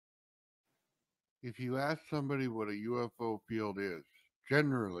If you ask somebody what a UFO field is,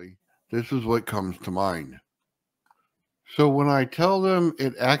 generally, this is what comes to mind. So when I tell them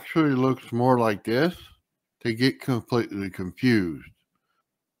it actually looks more like this, they get completely confused.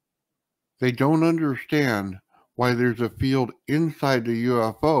 They don't understand why there's a field inside the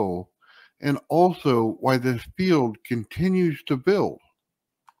UFO and also why this field continues to build.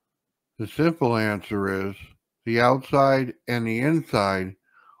 The simple answer is the outside and the inside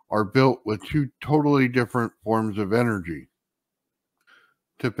are built with two totally different forms of energy.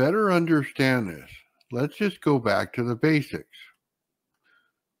 To better understand this, let's just go back to the basics.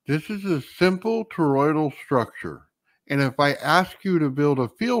 This is a simple toroidal structure, and if I ask you to build a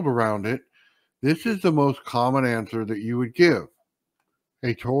field around it, this is the most common answer that you would give.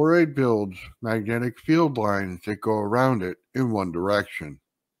 A toroid builds magnetic field lines that go around it in one direction.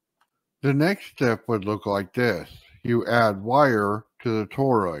 The next step would look like this. You add wire to the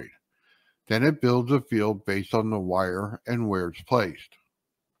toroid. Then it builds a field based on the wire and where it's placed.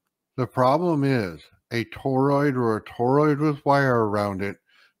 The problem is, a toroid or a toroid with wire around it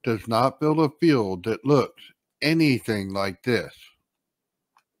does not build a field that looks anything like this.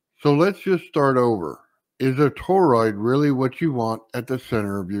 So let's just start over. Is a toroid really what you want at the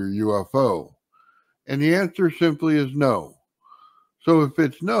center of your UFO? And the answer simply is no. So if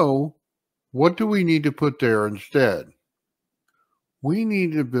it's no, what do we need to put there instead? We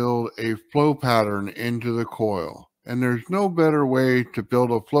need to build a flow pattern into the coil. And there's no better way to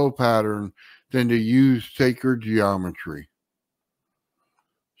build a flow pattern than to use sacred geometry.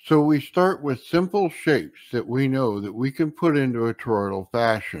 So we start with simple shapes that we know that we can put into a toroidal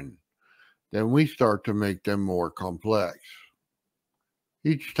fashion. Then we start to make them more complex.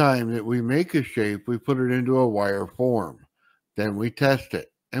 Each time that we make a shape, we put it into a wire form. Then we test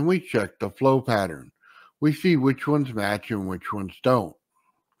it and we check the flow pattern. We see which ones match and which ones don't.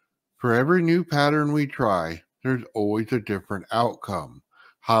 For every new pattern we try, there's always a different outcome.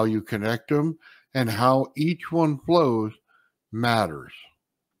 How you connect them and how each one flows matters.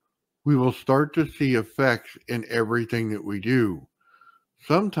 We will start to see effects in everything that we do.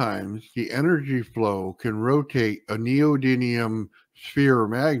 Sometimes the energy flow can rotate a neodymium sphere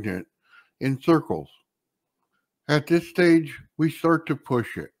magnet in circles. At this stage, we start to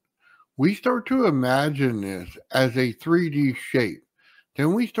push it. We start to imagine this as a 3D shape.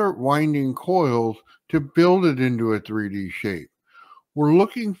 Then we start winding coils to build it into a 3D shape. We're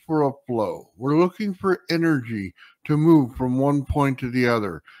looking for a flow. We're looking for energy to move from one point to the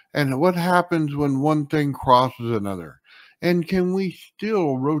other. And what happens when one thing crosses another? And can we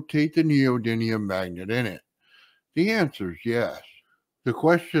still rotate the neodymium magnet in it? The answer is yes. The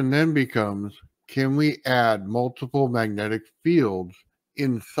question then becomes, can we add multiple magnetic fields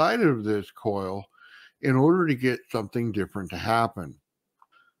inside of this coil in order to get something different to happen?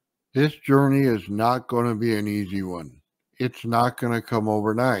 This journey is not going to be an easy one. It's not going to come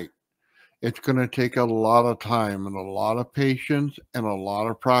overnight. It's going to take a lot of time and a lot of patience and a lot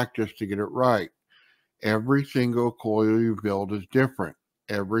of practice to get it right. Every single coil you build is different.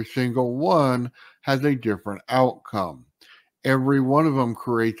 Every single one has a different outcome. Every one of them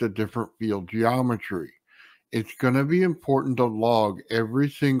creates a different field geometry. It's going to be important to log every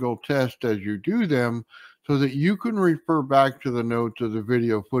single test as you do them so that you can refer back to the notes of the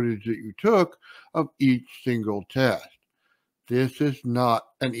video footage that you took of each single test. This is not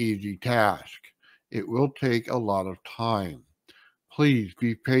an easy task. It will take a lot of time. Please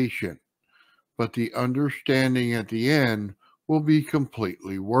be patient, but the understanding at the end will be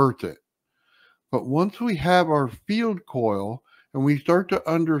completely worth it. But once we have our field coil and we start to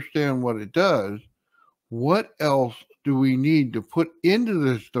understand what it does, what else do we need to put into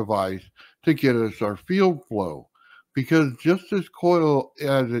this device to get us our field flow? Because just this coil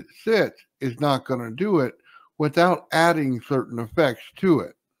as it sits is not going to do it without adding certain effects to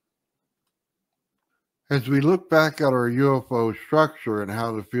it. As we look back at our UFO structure and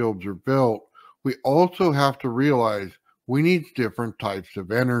how the fields are built, we also have to realize we need different types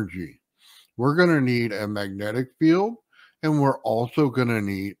of energy. We're going to need a magnetic field, and we're also going to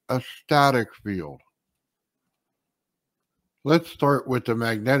need a static field. Let's start with the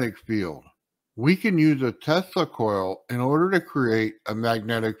magnetic field. We can use a Tesla coil in order to create a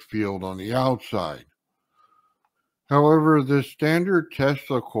magnetic field on the outside. However, the standard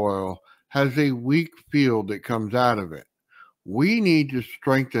Tesla coil has a weak field that comes out of it. We need to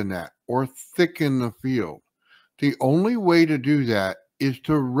strengthen that or thicken the field. The only way to do that is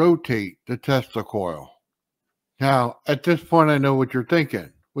to rotate the Tesla coil. Now, at this point, I know what you're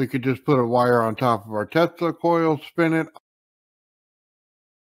thinking. We could just put a wire on top of our Tesla coil, spin it.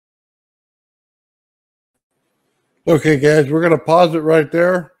 Okay, guys, we're going to pause it right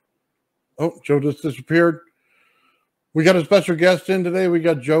there. Oh, Joe just disappeared. We got a special guest in today. We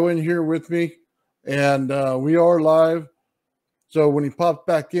got Joe in here with me, and we are live. So when he pops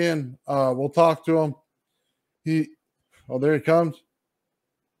back in, we'll talk to him. Oh, there he comes.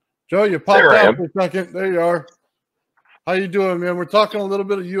 Joe, you popped out for a second. There you are. How you doing, man? We're talking a little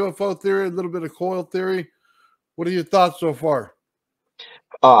bit of UFO theory, a little bit of coil theory. What are your thoughts so far?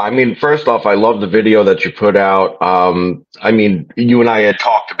 I mean, first off, I love the video that you put out. I mean, you and I had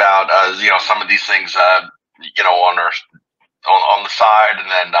talked about, some of these things, on the side, and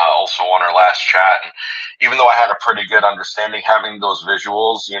then also on our last chat. And even though I had a pretty good understanding, having those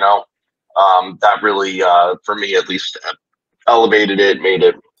visuals, that really, for me at least, elevated it, made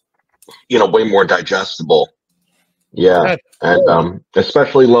it, way more digestible. Yeah, and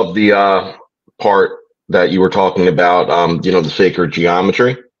especially love the part that you were talking about, the sacred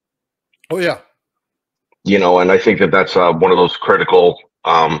geometry. Oh, yeah. And I think that that's one of those critical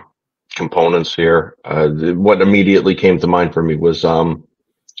components here. What immediately came to mind for me was,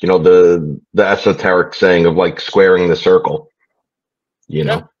 the esoteric saying of like squaring the circle.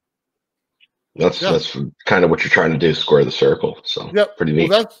 That's kind of what you're trying to do, square the circle. So pretty neat.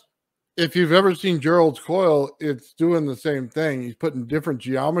 Well, if you've ever seen Gerald's coil, it's doing the same thing. He's putting different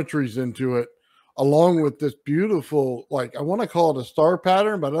geometries into it, along with this beautiful, like, I want to call it a star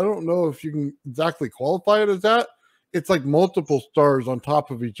pattern, but I don't know if you can exactly qualify it as that. It's like multiple stars on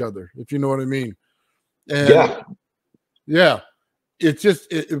top of each other, if you know what I mean. And it's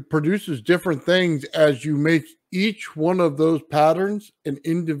just, it produces different things as you make each one of those patterns an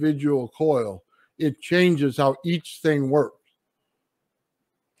individual coil. It changes how each thing works.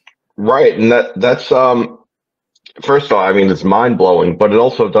 Right. And that's first of all, I mean, it's mind blowing, but it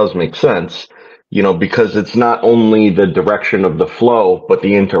also does make sense, because it's not only the direction of the flow, but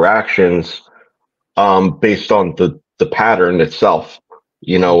the interactions based on the pattern itself,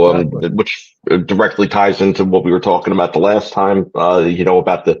 exactly. Which directly ties into what we were talking about the last time,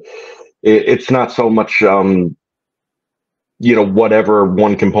 about it's not so much, whatever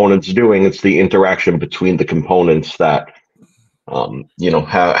one component's doing, it's the interaction between the components that,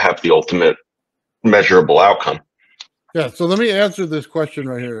 have the ultimate measurable outcome. Yeah. So let me answer this question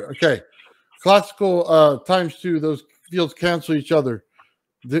right here. Okay. Classical times 2, those fields cancel each other.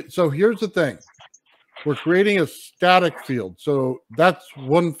 So here's the thing. We're creating a static field. So that's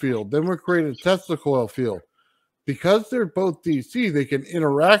one field. Then we're creating a Tesla coil field. Because they're both DC, they can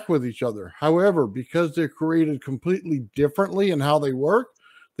interact with each other. However, because they're created completely differently in how they work,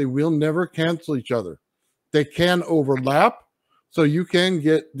 they will never cancel each other. They can overlap. So you can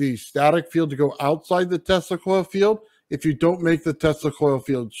get the static field to go outside the Tesla coil field if you don't make the Tesla coil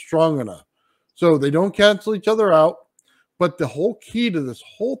field strong enough. So they don't cancel each other out. But the whole key to this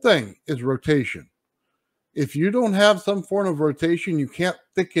whole thing is rotation. If you don't have some form of rotation, you can't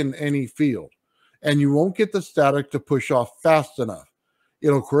thicken any field. And you won't get the static to push off fast enough.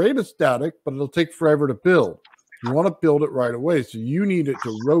 It'll create a static, but it'll take forever to build. You want to build it right away. So you need it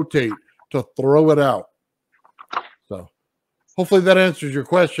to rotate to throw it out. So hopefully that answers your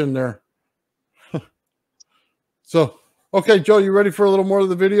question there. So, okay, Joe, you ready for a little more of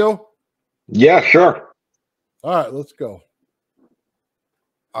the video? Yeah, sure. All right, let's go.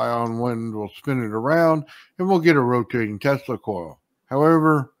 Ion wind will spin it around and we'll get a rotating Tesla coil.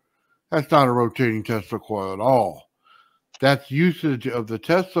 However, that's not a rotating Tesla coil at all. That's usage of the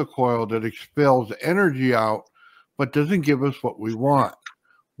Tesla coil that expels energy out but doesn't give us what we want.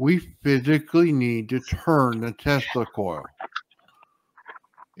 We physically need to turn the Tesla coil.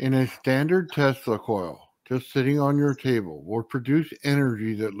 In a standard Tesla coil, just sitting on your table, will produce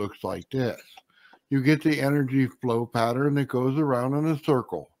energy that looks like this. You get the energy flow pattern that goes around in a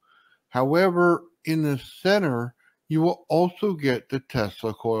circle. However, in the center, you will also get the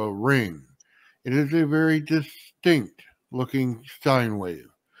Tesla coil ring. It is a very distinct looking sine wave.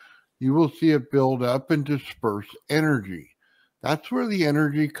 You will see it build up and disperse energy. That's where the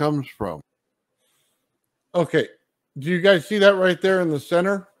energy comes from. Okay. Do you guys see that right there in the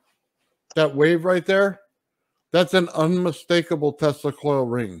center? That wave right there? That's an unmistakable Tesla coil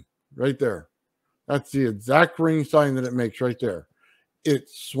ring right there. That's the exact ring sign that it makes right there.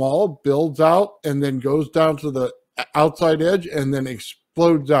 It's small, builds out, and then goes down to the outside edge and then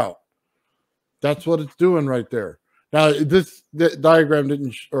explodes out. That's what it's doing right there. Now, this diagram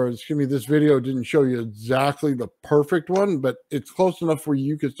didn't, or excuse me, this video didn't show you exactly the perfect one, but it's close enough where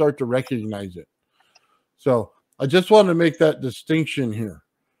you can start to recognize it. So I just wanted to make that distinction here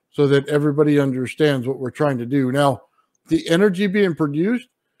so that everybody understands what we're trying to do. Now, the energy being produced,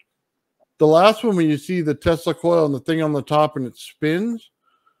 the last one, when you see the Tesla coil and the thing on the top and it spins,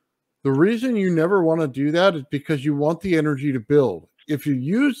 the reason you never want to do that is because you want the energy to build. if you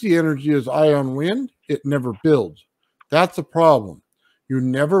use the energy as ion wind, it never builds. That's a problem. You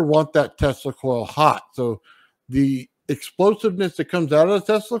never want that Tesla coil hot. So the explosiveness that comes out of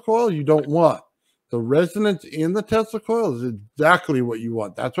the Tesla coil, you don't want. The resonance in the Tesla coil is exactly what you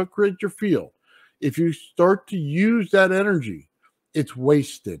want. That's what creates your field. If you start to use that energy, it's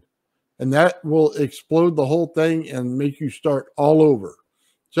wasted. And that will explode the whole thing and make you start all over.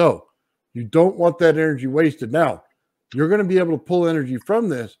 So you don't want that energy wasted. Now, you're going to be able to pull energy from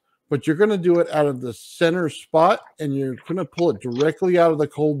this, but you're going to do it out of the center spot, and you're going to pull it directly out of the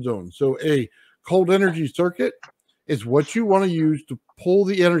cold zone. So a cold energy circuit is what you want to use to pull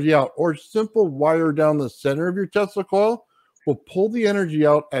the energy out, or simple wire down the center of your Tesla coil will pull the energy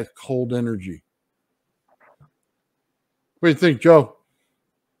out as cold energy. What do you think, Joe?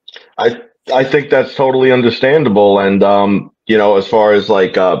 I think that's totally understandable, and you know, as far as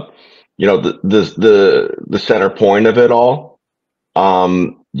like you know, the center point of it all,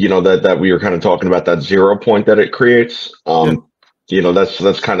 you know, that we were kind of talking about, that 0 point that it creates, Yeah. you know,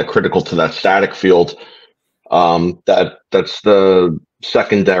 that's kind of critical to that static field. That's the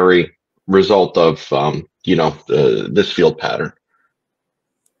secondary result of you know, this field pattern.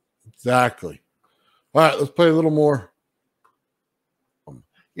 Exactly. All right, let's play a little more.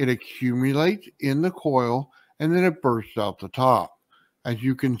 It accumulates in the coil and then it bursts out the top. As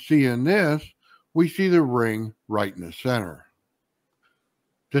you can see in this, we see the ring right in the center.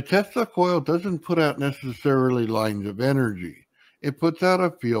 The Tesla coil doesn't put out necessarily lines of energy. It puts out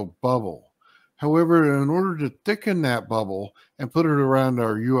a field bubble. However, in order to thicken that bubble and put it around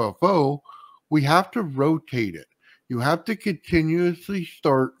our UFO, we have to rotate it. You have to continuously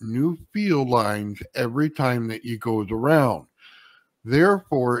start new field lines every time that it goes around.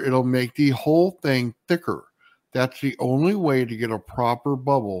 Therefore, it'll make the whole thing thicker. That's the only way to get a proper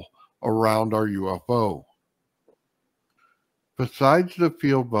bubble around our UFO. Besides the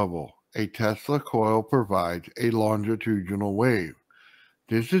field bubble, a Tesla coil provides a longitudinal wave.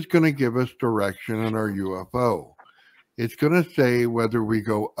 This is going to give us direction in our UFO. It's going to say whether we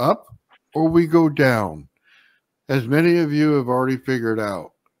go up or we go down. As many of you have already figured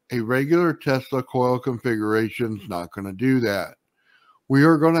out, a regular Tesla coil configuration is not going to do that. We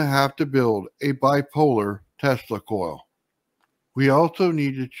are going to have to build a bipolar Tesla coil. We also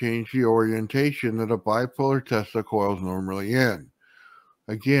need to change the orientation that a bipolar Tesla coil is normally in.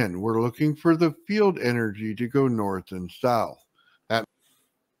 Again, we're looking for the field energy to go north and south.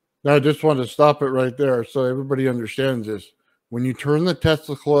 Now, I just want to stop it right there so everybody understands this. When you turn the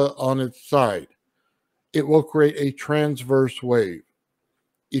Tesla coil on its side, it will create a transverse wave.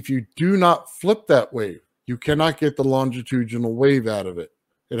 If you do not flip that wave, you cannot get the longitudinal wave out of it.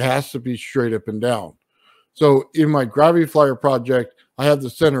 It has to be straight up and down. So in my gravity flyer project, I have the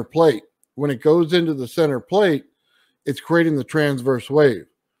center plate. When it goes into the center plate, it's creating the transverse wave.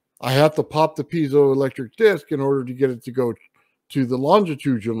 I have to pop the piezoelectric disc in order to get it to go to the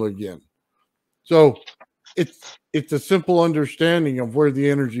longitudinal again. So it's a simple understanding of where the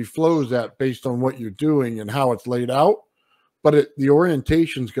energy flows at based on what you're doing and how it's laid out. But the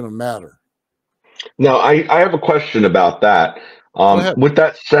orientation is going to matter. Now, I have a question about that. Go ahead. With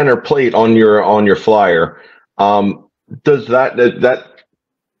that center plate on your flyer, does that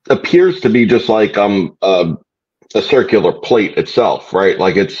appears to be just like a circular plate itself, right?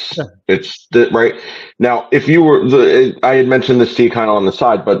 Like it's right now. If you were I had mentioned this to you kind of on the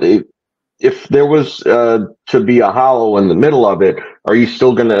side, but if there was to be a hollow in the middle of it, are you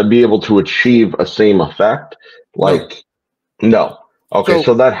still going to be able to achieve a same effect? Like, no. Okay,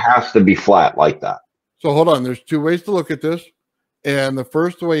 so that has to be flat like that. So hold on. There's two ways to look at this. And the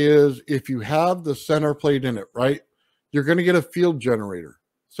first way is if you have the center plate in it, right, you're going to get a field generator.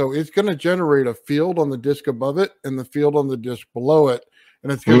 So it's going to generate a field on the disc above it and the field on the disc below it.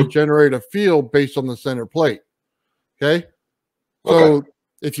 And it's going to generate a field based on the center plate. Okay. So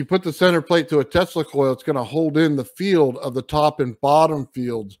if you put the center plate to a Tesla coil, it's going to hold in the field of the top and bottom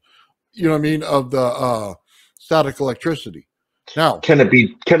fields, you know what I mean, of the static electricity. Now, can it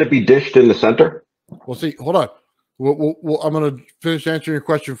be dished in the center? Well, see, hold on. I'm going to finish answering your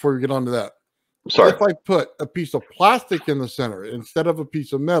question before we get on to that. Sorry. If I put a piece of plastic in the center instead of a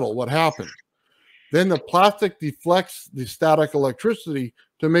piece of metal, what happens? Then the plastic deflects the static electricity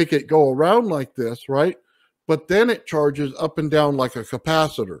to make it go around like this, right? But then it charges up and down like a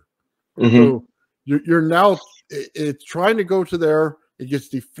capacitor. So you're now, it's trying to go to there. It gets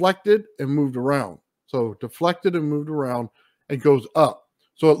deflected and moved around. So deflected and moved around and goes up.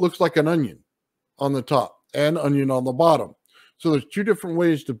 So it looks like an onion on the top and onion on the bottom. So there's two different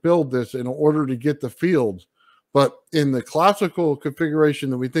ways to build this in order to get the fields. But in the classical configuration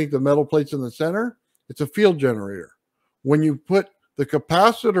that we think the metal plate's in the center, it's a field generator. When you put the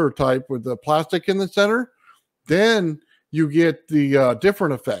capacitor type with the plastic in the center, then you get the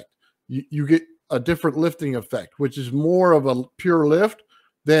different effect. You get a different lifting effect, which is more of a pure lift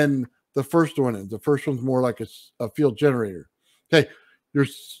than the first one is. The first one's more like a field generator. Okay,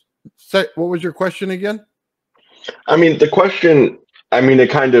 what was your question again? I mean, the question, I mean, it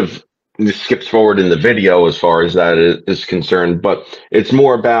kind of skips forward in the video as far as that is concerned, but it's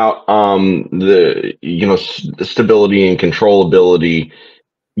more about the, you know, stability and controllability,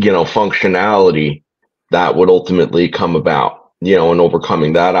 you know, functionality that would ultimately come about, you know, and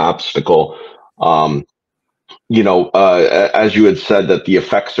overcoming that obstacle. You know, as you had said, that the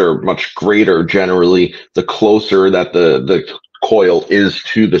effects are much greater generally the closer that the coil is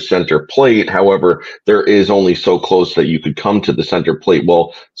to the center plate. However, there is only so close that you could come to the center plate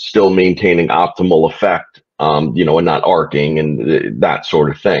while still maintaining optimal effect, you know, and not arcing and that sort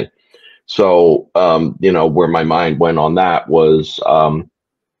of thing. So, you know, where my mind went on that was,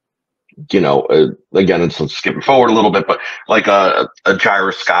 you know, again, it's skipping forward a little bit, but like a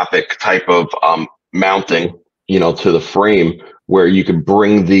gyroscopic type of mounting, you know, to the frame where you could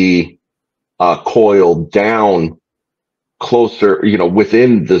bring the coil down closer, you know,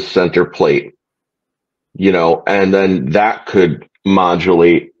 within the center plate, you know, and then that could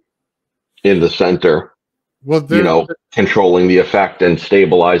modulate in the center, Well, you know, controlling the effect and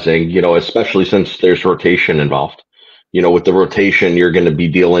stabilizing, you know, especially since there's rotation involved. You know, with the rotation, you're going to be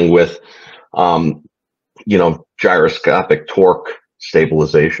dealing with, you know, gyroscopic torque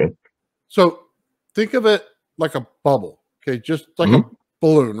stabilization. So think of it like a bubble, okay, just like a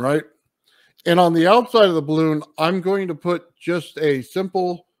balloon, right? And on the outside of the balloon, I'm going to put just a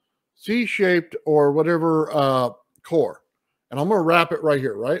simple C-shaped or whatever core, and I'm going to wrap it right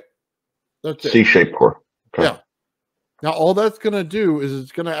here, right? That's it. C-shaped core. Okay. Yeah. Now, all that's going to do is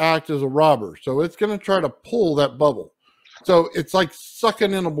it's going to act as a robber. So it's going to try to pull that bubble. So it's like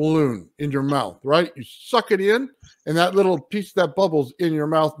sucking in a balloon in your mouth, right? You suck it in, and that little piece of that bubble's in your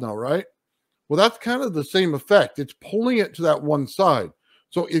mouth now, right? Well, that's kind of the same effect. It's pulling it to that one side.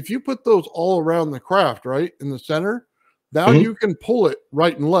 So if you put those all around the craft, right, in the center, now you can pull it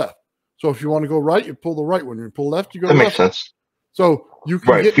right and left. So if you want to go right, you pull the right one. You pull left, you go left. That makes sense. So you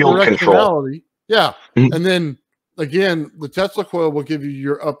can get field directionality. control. Yeah. And then again, the Tesla coil will give you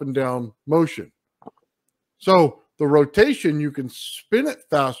your up and down motion. So the rotation, you can spin it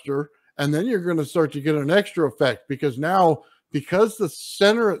faster, and then you're going to start to get an extra effect because now, because the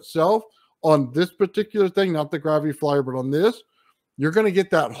center itself on this particular thing, not the gravity flyer, but on this, you're going to get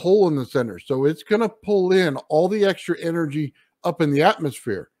that hole in the center. So it's going to pull in all the extra energy up in the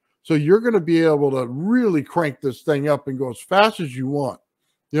atmosphere. So you're going to be able to really crank this thing up and go as fast as you want.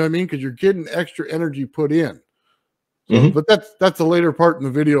 You know what I mean? Because you're getting extra energy put in. So, but that's a later part in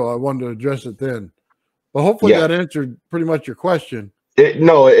the video. I wanted to address it then. But hopefully that answered pretty much your question.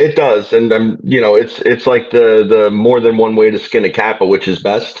 No, it does, and you know, it's like the more than one way to skin a kappa, which is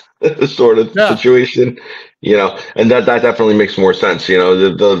best sort of situation, you know, and that definitely makes more sense. You know,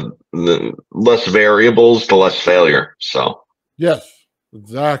 the less variables, the less failure. So yes,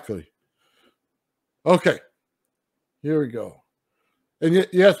 exactly. Okay, here we go. And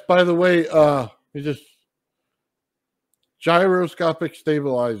yes, by the way, you just gyroscopic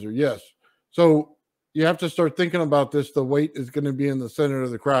stabilizer. Yes, so you have to start thinking about this. The weight is going to be in the center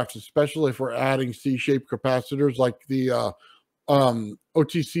of the craft, especially if we're adding C-shaped capacitors like the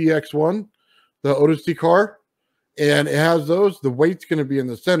OTCX1, the Odyssey car, and it has those. The weight's going to be in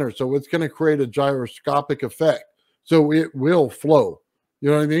the center, so it's going to create a gyroscopic effect. So it will flow, you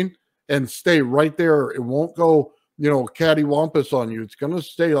know what I mean, and stay right there. It won't go, you know, cattywampus on you. It's going to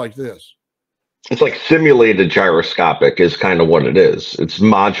stay like this. It's like simulated gyroscopic is kind of what it is. It's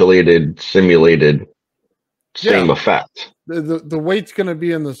modulated, simulated. Same effect. The weight's going to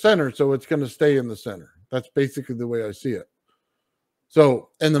be in the center, so it's going to stay in the center. That's basically the way I see it.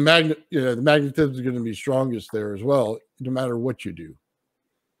 So, and the magnetism is going to be strongest there as well, no matter what you do.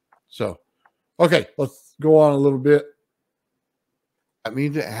 So, okay, let's go on a little bit. That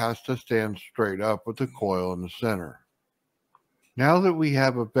means it has to stand straight up with the coil in the center. Now that we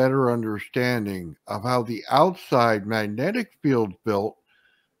have a better understanding of how the outside magnetic field's built,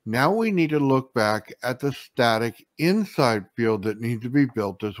 now we need to look back at the static inside field that needs to be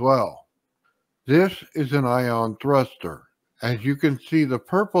built as well. This is an ion thruster. As you can see the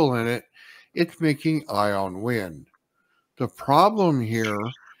purple in it, it's making ion wind. The problem here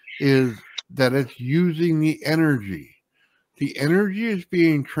is that it's using the energy. The energy is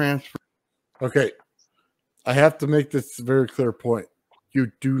being transferred. Okay, I have to make this a very clear point.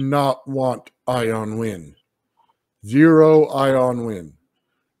 You do not want ion wind. Zero ion wind.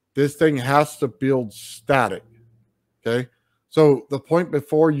 This thing has to build static, okay? So the point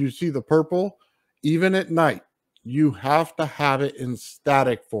before you see the purple, even at night, you have to have it in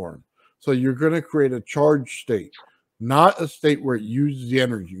static form. So you're going to create a charged state, not a state where it uses the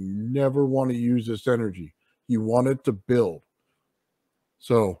energy. You never want to use this energy. You want it to build.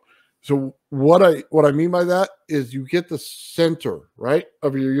 So what I mean by that is you get the center, right,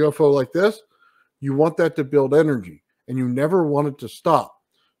 of your UFO like this. You want that to build energy, and you never want it to stop.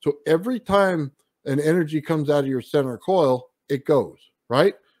 So every time an energy comes out of your center coil, it goes,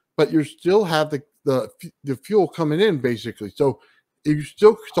 right? But you still have the fuel coming in, basically. So you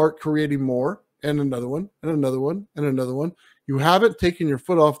still start creating more, and another one, and another one, and another one. You haven't taken your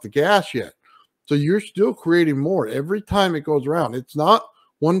foot off the gas yet. So you're still creating more every time it goes around. It's not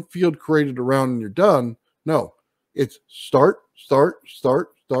one field created around and you're done. No, it's start, start, start,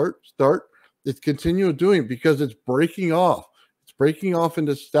 start, start. It's continual doing it because it's breaking off. It's breaking off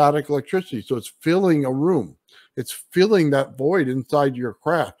into static electricity. So it's filling a room. It's filling that void inside your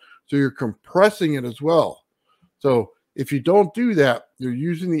craft. So you're compressing it as well. So if you don't do that, you're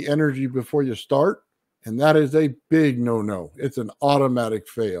using the energy before you start. And that is a big no-no. It's an automatic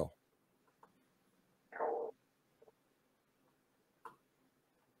fail.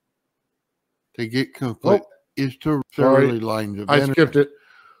 To get complete is to thoroughly lines of I energy. skipped it.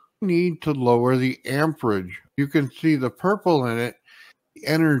 You need to lower the amperage. You can see the purple in it, the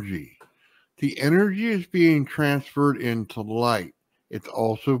energy. The energy is being transferred into light. It's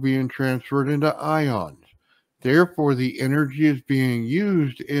also being transferred into ions. Therefore, the energy is being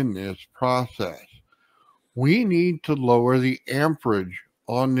used in this process. We need to lower the amperage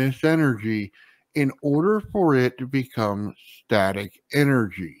on this energy in order for it to become static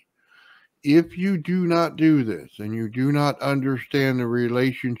energy. If you do not do this and you do not understand the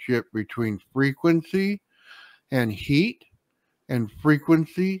relationship between frequency and heat and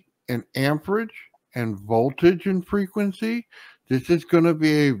frequency and amperage and voltage and frequency, this is going to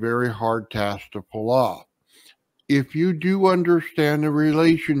be a very hard task to pull off. If you do understand the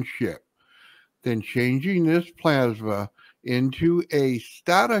relationship, then changing this plasma into a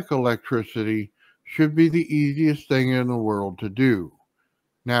static electricity should be the easiest thing in the world to do.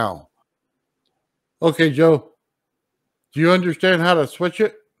 Now, okay, Joe, do you understand how to switch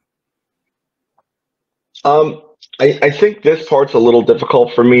it? I think this part's a little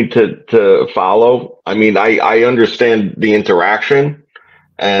difficult for me to follow. I mean, I understand the interaction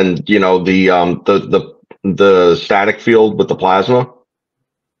and the static field with the plasma,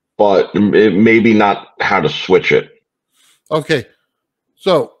 but it maybe not how to switch it. Okay,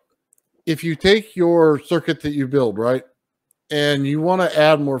 so if you take your circuit that you build, right, and you want to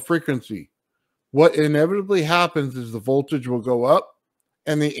add more frequency, what inevitably happens is the voltage will go up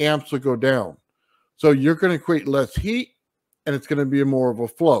and the amps will go down. So you're going to create less heat and it's going to be more of a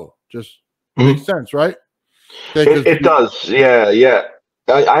flow. Just makes sense, right? It does. Yeah.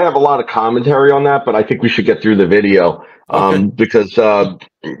 I have a lot of commentary on that, but I think we should get through the video because,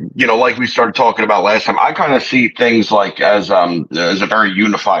 like we started talking about last time, I kind of see things like as a very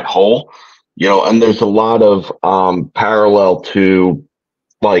unified whole, and there's a lot of parallel to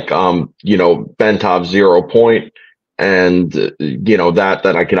like, Bentov's 0 point. And,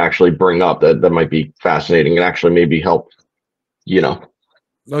 that I could actually bring up that might be fascinating and actually maybe help, No,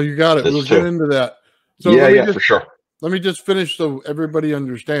 you got it. We'll get into that. So for sure. Let me just finish so everybody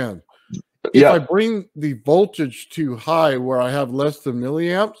understands. If I bring the voltage too high where I have less than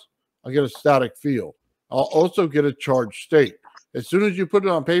milliamps, I get a static field. I'll also get a charged state. As soon as you put it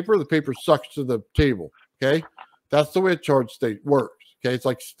on paper, the paper sucks to the table. Okay. That's the way a charged state works. Okay. It's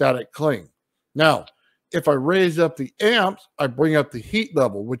like static cling. Now, if I raise up the amps, I bring up the heat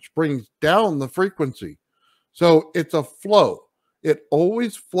level, which brings down the frequency. So it's a flow. It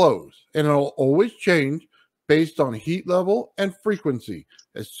always flows and it'll always change based on heat level and frequency.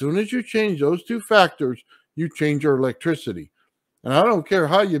 As soon as you change those two factors, you change your electricity. And I don't care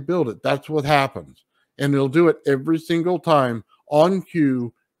how you build it, that's what happens. And it'll do it every single time on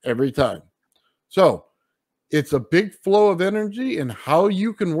cue, every time. So it's a big flow of energy, and how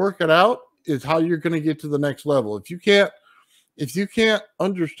you can work it out is how you're going to get to the next level. If you can't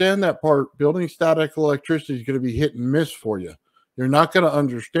understand that part, building static electricity is going to be hit and miss for you. You're not going to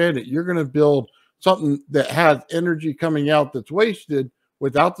understand it. You're going to build something that has energy coming out that's wasted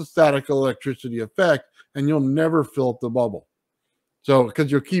without the static electricity effect, and you'll never fill up the bubble. So,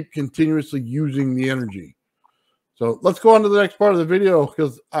 because you'll keep continuously using the energy. So let's go on to the next part of the video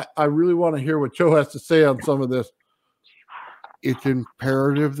because I really want to hear what Joe has to say on some of this. It's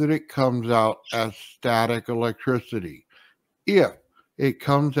imperative that it comes out as static electricity. If it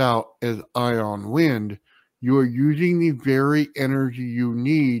comes out as ion wind, you are using the very energy you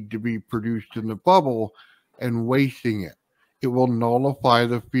need to be produced in the bubble and wasting it. it will nullify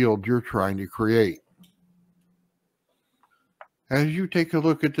the field you're trying to create. As you take a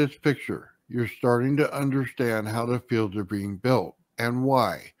look at this picture, you're starting to understand how the fields are being built and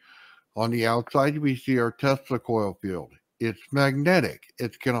why. On the outside, we see our Tesla coil field. It's magnetic.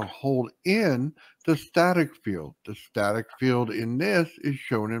 It's going to hold in the static field. The static field in this is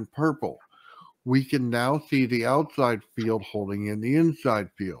shown in purple. We can now see the outside field holding in the inside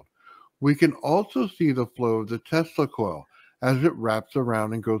field. We can also see the flow of the Tesla coil as it wraps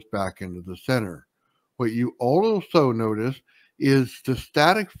around and goes back into the center. What you also notice is the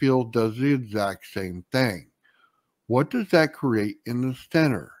static field does the exact same thing. What does that create in the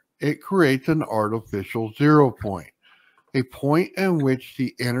center? It creates an artificial 0 point, a point in which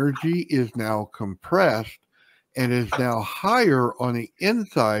the energy is now compressed and is now higher on the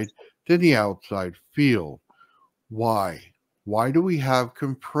inside than the outside field. Why? Why do we have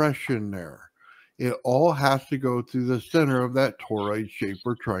compression there? It all has to go through the center of that toroid shape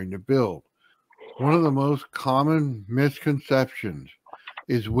we're trying to build. One of the most common misconceptions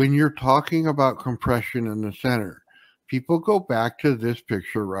is when you're talking about compression in the center, people go back to this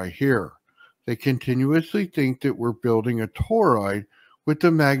picture right here. They continuously think that we're building a toroid with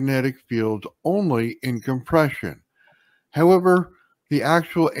the magnetic fields only in compression. However, the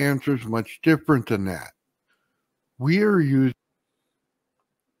actual answer is much different than that. We are using...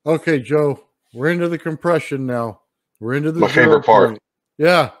 Okay, Joe, we're into the compression now. We're into the My favorite part.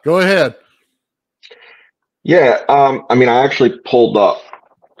 Yeah, go ahead. Yeah, I mean, I actually pulled up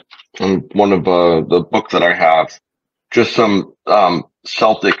on one of the books that I have just some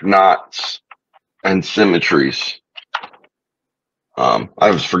Celtic knots and symmetries. I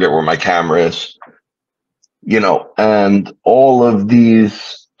always forget where my camera is, you know, and all of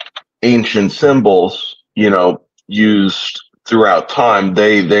these ancient symbols, you know, used throughout time,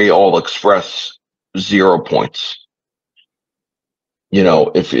 they all express 0 points. You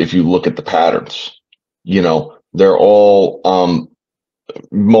know, if you look at the patterns, you know, they're all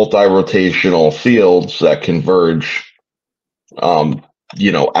multi-rotational fields that converge,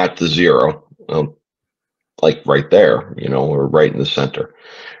 you know, at the 0, like right there, you know, or right in the center.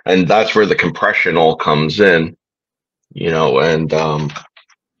 And that's where the compression all comes in, you know, and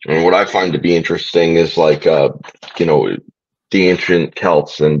what I find to be interesting is like, you know, the ancient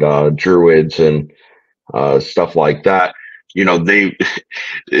Celts and Druids and stuff like that, you know, they,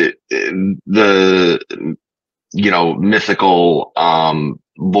 the, you know, mythical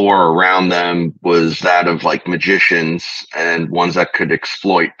lore around them was that of like magicians and ones that could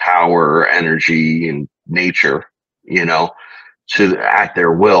exploit power, energy, and nature, you know, to at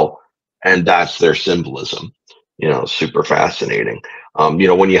their will, and that's their symbolism. You know, super fascinating. You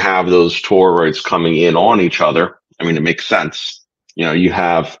know, when you have those toroids coming in on each other, I mean, it makes sense. You know, you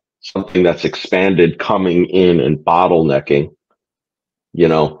have something that's expanded coming in and bottlenecking, you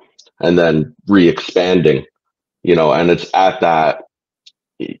know, and then re-expanding, you know, and it's at that,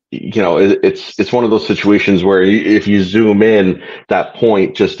 you know, it's one of those situations where if you zoom in, that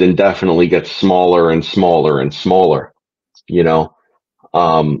point just indefinitely gets smaller and smaller and smaller, you know,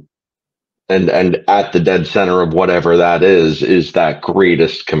 and at the dead center of whatever that is that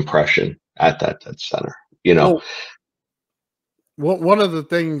greatest compression at that dead center, you know. Well, one of the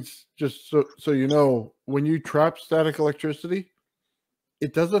things, just so you know, when you trap static electricity,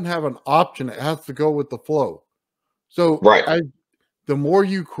 it doesn't have an option. It has to go with the flow. So Right. the more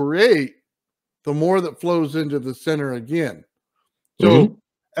you create, the more that flows into the center again. So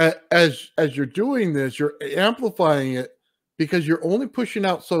as you're doing this, you're amplifying it because you're only pushing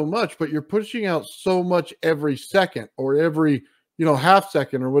out so much, but you're pushing out so much every second or every, you know, half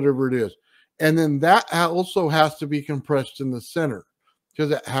second or whatever it is. And then that also has to be compressed in the center because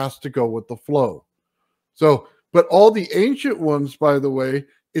it has to go with the flow. So, but all the ancient ones, by the way,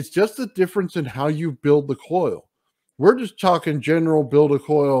 it's just the difference in how you build the coil. We're just talking general build a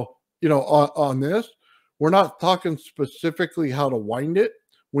coil, you know, on this. We're not talking specifically how to wind it.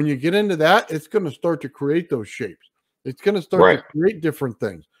 When you get into that, it's going to start to create those shapes. It's going to start to create different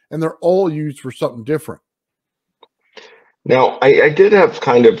things, and they're all used for something different. Now, I did have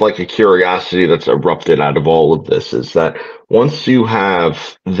kind of like a curiosity that's erupted out of all of this, is that once you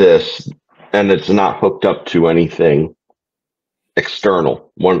have this and it's not hooked up to anything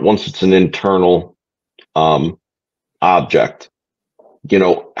external, once it's an internal object, you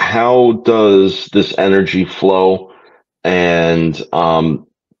know, how does this energy flow and,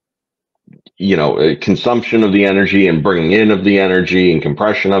 you know, consumption of the energy and bringing in of the energy and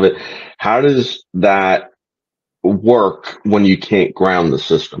compression of it, how does that work when you can't ground the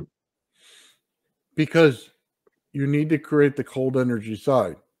system? Because you need to create the cold energy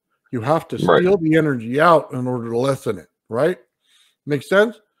side. You have to steal the energy out in order to lessen it, right? Makes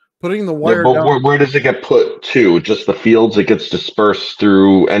sense? Putting the Yeah, wire but down. where does it get put to? Just the fields? It gets dispersed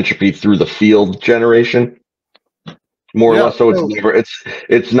through entropy through the field generation, more or Yeah. less. So So,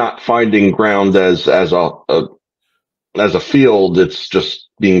 it's not finding ground as a field. It's just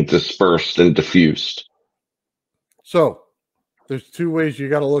being dispersed and diffused. so there's two ways you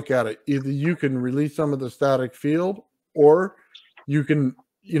got to look at it. Either you can release some of the static field, or you can,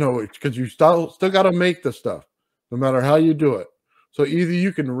 because you still got to make the stuff, no matter how you do it. So either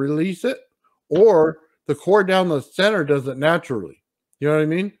you can release it, or the core down the center does it naturally. You know what I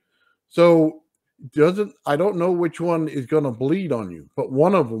mean? So doesn't I don't know which one is going to bleed on you, but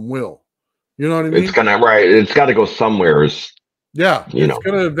one of them will. You know what I It's mean? gonna right. It's got to go somewheres. Yeah, You it's know.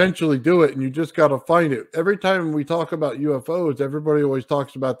 going to eventually do it, and you just got to find it. Every time we talk about UFOs, everybody always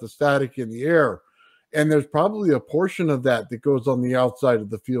talks about the static in the air, and there's probably a portion of that that goes on the outside of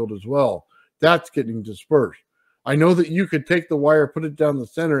the field as well. That's getting dispersed. I know that you could take the wire, put it down the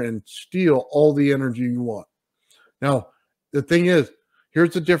center, and steal all the energy you want. Now, the thing is,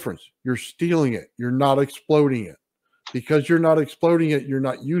 here's the difference. You're stealing it. You're not exploding it. Because you're not exploding it, you're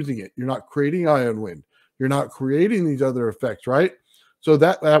not using it. You're not creating ion wind. You're not creating these other effects, right? So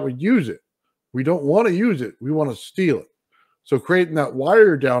that would use it. We don't want to use it. We want to steal it. So creating that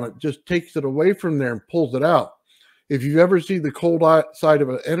wire down, it just takes it away from there and pulls it out. If you ever see the cold side of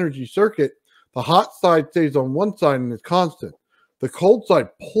an energy circuit, the hot side stays on one side and is constant. The cold side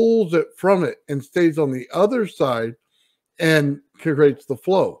pulls it from it and stays on the other side and creates the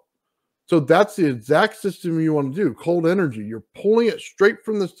flow. So that's the exact system you want to do. Cold energy. You're pulling it straight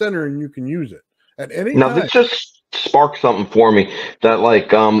from the center and you can use it at any Now time. this just sparked something for me that I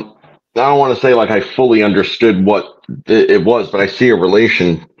don't want to say like I fully understood what it was, but I see a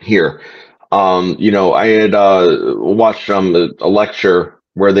relation here. I had watched a lecture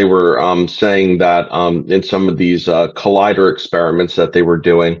where they were saying that in some of these collider experiments that they were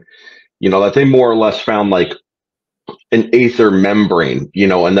doing, that they more or less found like an aether membrane,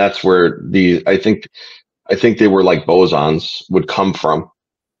 and that's where I think they were like bosons would come from,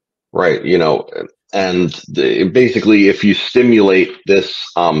 right? And basically, if you stimulate this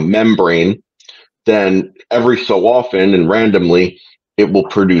membrane, then every so often and randomly, it will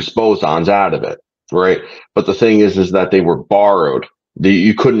produce bosons out of it, right? But the thing is that they were borrowed.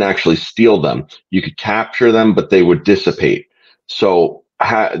 You couldn't actually steal them. You could capture them, but they would dissipate. So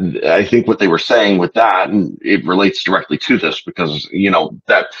I think what they were saying with that, and it relates directly to this because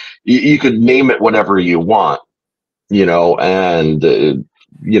that you could name it whatever you want, and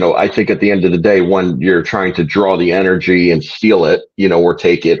I think at the end of the day, when you're trying to draw the energy and steal it, or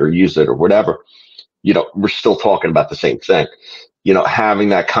take it or use it or whatever, we're still talking about the same thing. Having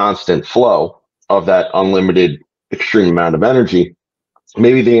that constant flow of that unlimited extreme amount of energy,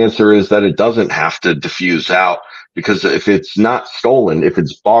 maybe the answer is that it doesn't have to diffuse out, because if it's not stolen, if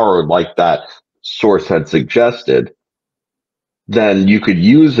it's borrowed like that source had suggested, then you could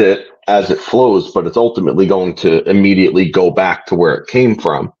use it as it flows, but it's ultimately going to immediately go back to where it came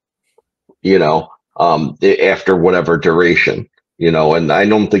from, after whatever duration, and I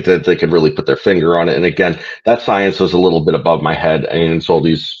don't think that they could really put their finger on it. And again, that science was a little bit above my head. And it's all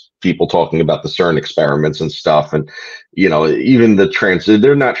these people talking about the CERN experiments and stuff. And, even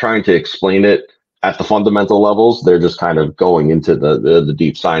they're not trying to explain it at the fundamental levels. They're just kind of going into the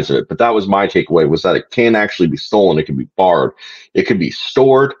deep science of it. But that was my takeaway, was that it can actually be stolen. It can be borrowed. It can be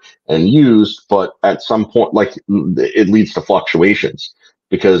stored and used, but at some point, like, it leads to fluctuations,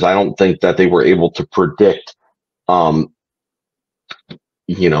 because I don't think that they were able to predict, the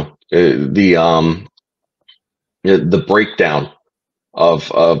breakdown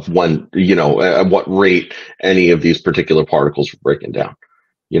of when, at what rate any of these particular particles were breaking down,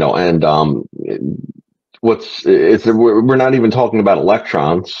 and we're not even talking about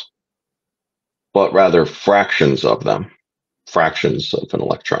electrons, but rather fractions of them, fractions of an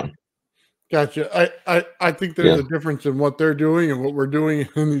electron. Gotcha. I think there's Yeah. a difference in what they're doing and what we're doing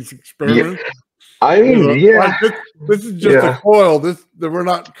in these experiments. I mean, yeah. This is just a coil. That we're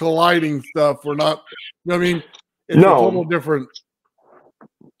not colliding stuff. We're not. I mean, it's a total different.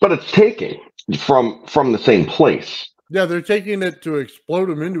 But it's taking from the same place. Yeah, they're taking it to explode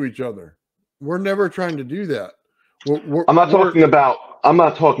them into each other. We're never trying to do that. I'm not talking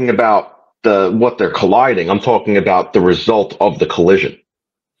about what they're colliding. I'm talking about the result of the collision.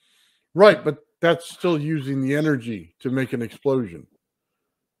 Right, but that's still using the energy to make an explosion.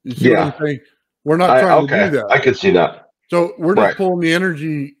 You see what I'm saying? We're not trying to do that. I can see that. So we're just pulling the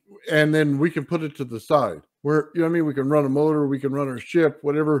energy, and then we can put it to the side. We can run a motor, we can run our ship,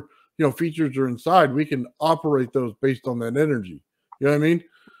 whatever features are inside. We can operate those based on that energy. You know what I mean?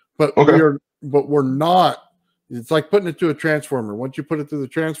 But we're not It's like putting it through a transformer. Once you put it through the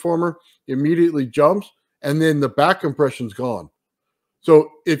transformer, it immediately jumps, and then the back compression's gone.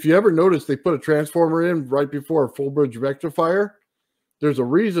 So if you ever notice they put a transformer in right before a full bridge rectifier, there's a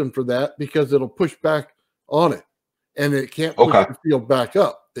reason for that, because it'll push back on it, and it can't push Okay. the field back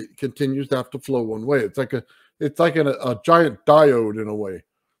up. It continues to have to flow one way. It's like a giant diode in a way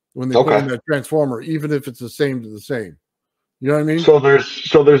when they put in that transformer, even if it's the same to the same. You know what I mean? So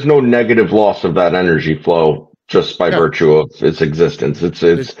there's no negative loss of that energy flow just by virtue of its existence. It's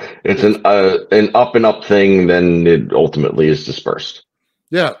an up and up thing. Then it ultimately is dispersed.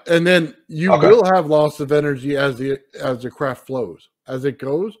 Yeah, and then you will have loss of energy as the craft flows. As it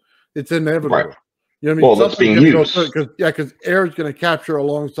goes, it's inevitable. Right. You know what I mean? Well, that's being used. Because air is going to capture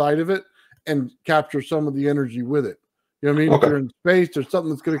alongside of it and capture some of the energy with it. You know what I mean? If you're in space, there's something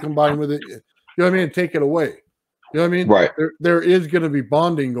that's going to combine with it. You know what I mean? And take it away. You know what I mean? Right. There is going to be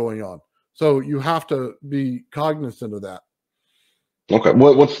bonding going on. So you have to be cognizant of that. Okay.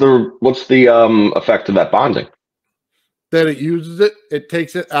 What's the effect of that bonding? That it uses it, it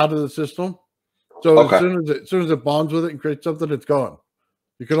takes it out of the system. So as soon as it bonds with it and creates something, it's gone.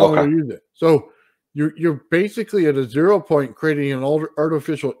 You can only use it. So you're basically at a 0 point, creating an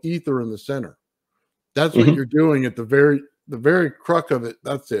artificial ether in the center. That's what you're doing at the very crux of it.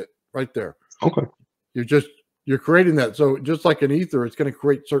 That's it right there. Okay. You're creating that. So just like an ether, it's going to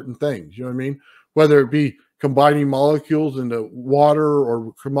create certain things. You know what I mean? Whether it be combining molecules into water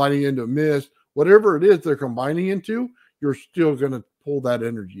or combining into mist, whatever it is they're combining into, you're still going to pull that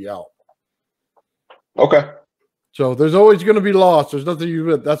energy out. Okay. So there's always going to be loss. There's nothing you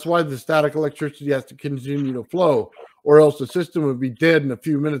do. That's why the static electricity has to continue to flow, or else the system would be dead in a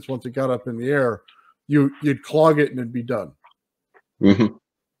few minutes once it got up in the air. You'd clog it and it'd be done. Mm-hmm.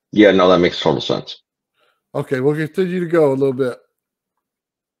 Yeah, no, that makes total sense. Okay, we'll continue to go a little bit.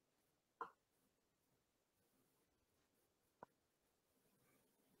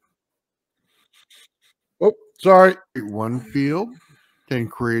 Oh, sorry. One field, then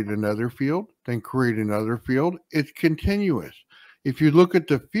create another field, then create another field. It's continuous. If you look at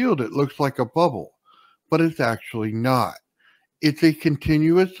the field, it looks like a bubble, but it's actually not. It's a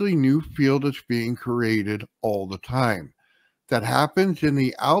continuously new field that's being created all the time. That happens in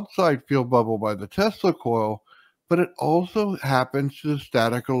the outside field bubble by the Tesla coil, but it also happens to the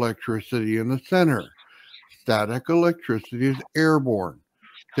static electricity in the center. Static electricity is airborne.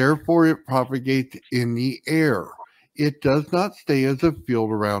 Therefore, it propagates in the air. It does not stay as a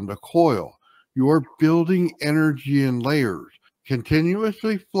field around a coil. You are building energy in layers,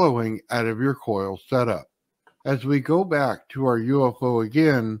 continuously flowing out of your coil setup. As we go back to our UFO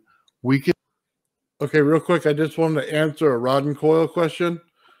again, we can... Okay, real quick, I just wanted to answer a rod and coil question.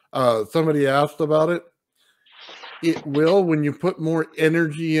 Somebody asked about it. It will, when you put more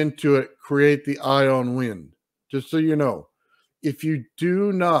energy into it, create the ion wind. Just so you know. If you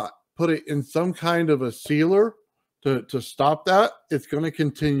do not put it in some kind of a sealer to stop that, it's going to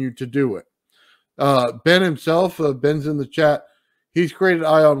continue to do it. Ben himself, Ben's in the chat, he's created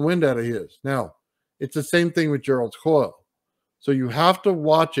ion wind out of his. Now, it's the same thing with Gerald's coil. So you have to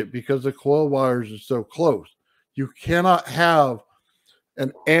watch it because the coil wires are so close. You cannot have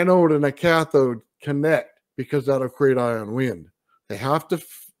an anode and a cathode connect because that'll create ion wind. They have to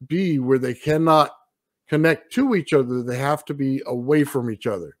be where they cannot connect to each other. They have to be away from each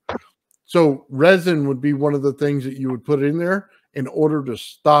other. So resin would be one of the things that you would put in there in order to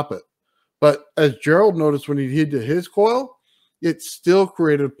stop it. But as Gerald noticed when he hit his coil, it still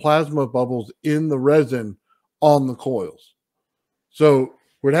created plasma bubbles in the resin on the coils. So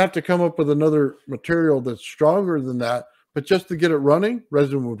we'd have to come up with another material that's stronger than that. But just to get it running,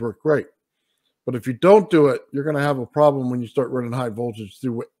 resin would work great. But if you don't do it, you're going to have a problem when you start running high voltage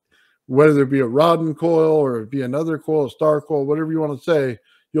through it. Whether it be a rod and coil or it be another coil, a star coil, whatever you want to say,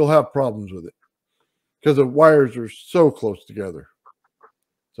 you'll have problems with it because the wires are so close together.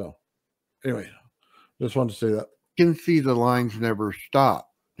 So anyway, just wanted to say that. You can see the lines never stop.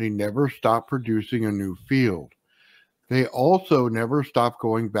 They never stop producing a new field. They also never stop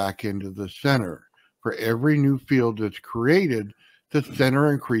going back into the center. For every new field that's created, the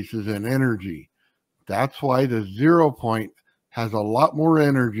center increases in energy. That's why the 0 point has a lot more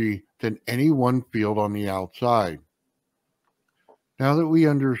energy than any one field on the outside. Now that we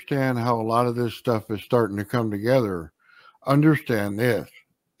understand how a lot of this stuff is starting to come together, understand this.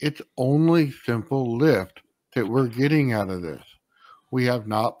 It's only simple lift that we're getting out of this. We have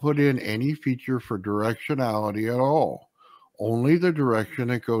not put in any feature for directionality at all. Only the direction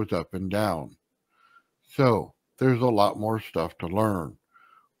it goes up and down. So there's a lot more stuff to learn.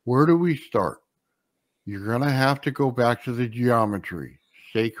 Where do we start? You're going to have to go back to the geometry.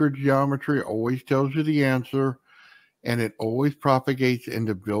 Sacred geometry always tells you the answer. and it always propagates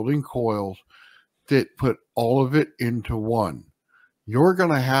into building coils that put all of it into one. You're going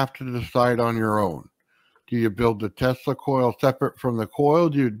to have to decide on your own. Do you build the Tesla coil separate from the coil?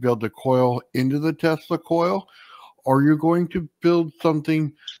 Do you build the coil into the Tesla coil? Or are you going to build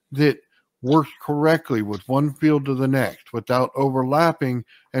something that works correctly with one field to the next without overlapping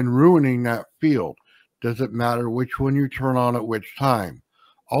and ruining that field? Does it matter which one you turn on at which time?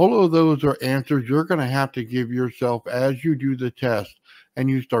 All of those are answers you're going to have to give yourself as you do the test and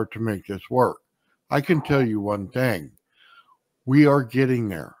you start to make this work. I can tell you one thing. We are getting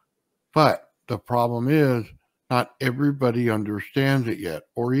there. But the problem is not everybody understands it yet,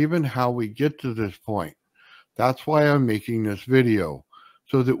 or even how we get to this point. That's why I'm making this video,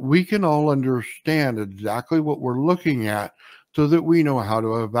 so that we can all understand exactly what we're looking at so that we know how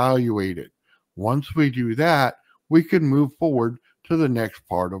to evaluate it. Once we do that, we can move forward to the next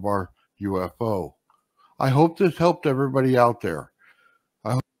part of our UFO. I hope this helped everybody out there.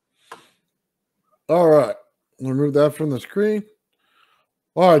 All right, remove that from the screen.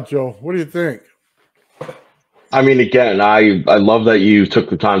 All right, Joe, what do you think? I mean, again, I love that you took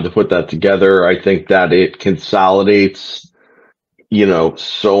the time to put that together. I think that it consolidates,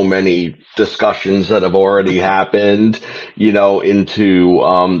 so many discussions that have already happened, into,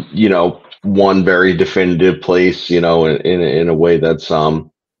 one very definitive place, in a way that's,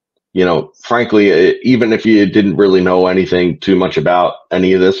 frankly, even if you didn't really know anything too much about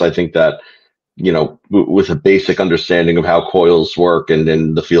any of this, I think that, with a basic understanding of how coils work and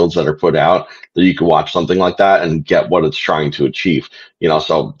then the fields that are put out, that you can watch something like that and get what it's trying to achieve.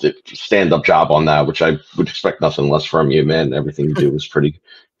 So the stand-up job on that, which I would expect nothing less from you, man. Everything you do is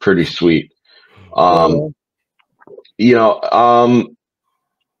pretty sweet. And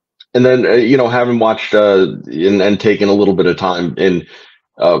then having watched and taken a little bit of time in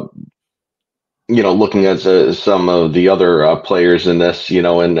looking at some of the other players in this,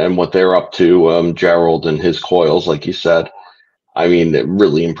 and what they're up to, Gerald and his coils, like you said, I mean,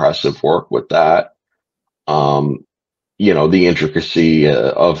 really impressive work with that. The intricacy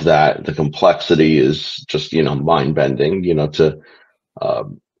of that, the complexity is just, mind bending, to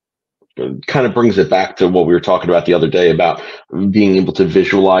kind of brings it back to what we were talking about the other day about being able to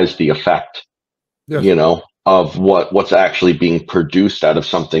visualize the effect, yes, of what's actually being produced out of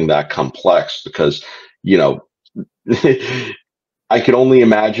something that complex, because I could only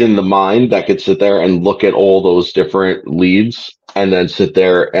imagine the mind that could sit there and look at all those different leads and then sit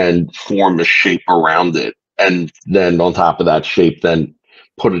there and form a shape around it, and then on top of that shape then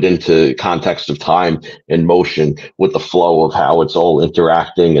put it into context of time and motion with the flow of how it's all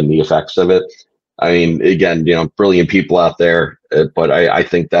interacting and the effects of it. I mean, again, brilliant people out there, but I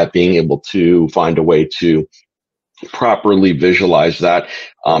think that being able to find a way to properly visualize that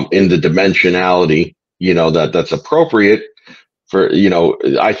in the dimensionality, that's appropriate for,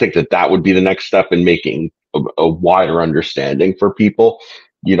 I think that would be the next step in making a wider understanding for people,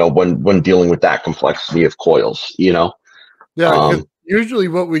 when dealing with that complexity of coils, Yeah, because usually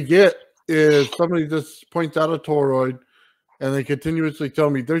what we get is somebody just points out a toroid and they continuously tell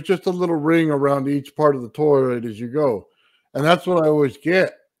me there's just a little ring around each part of the toroid as you go. And that's what I always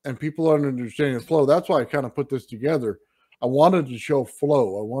get. And people aren't understanding the flow. That's why I kind of put this together. I wanted to show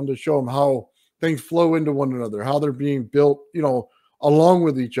flow. I wanted to show them how things flow into one another, how they're being built, along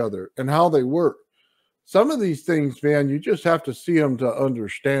with each other, and how they work. Some of these things, man, you just have to see them to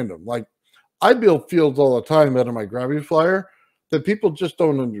understand them. Like, I build fields all the time out of my gravity flyer that people just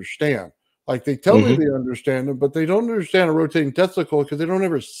don't understand. Like, they tell me they understand them, but they don't understand a rotating Tesla coil because they don't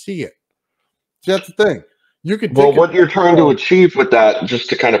ever see it. See, that's the thing. You could take what you're trying to achieve with that, just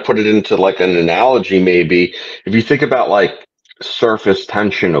to kind of put it into like an analogy, maybe, if you think about like surface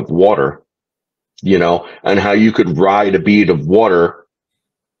tension of water, and how you could ride a bead of water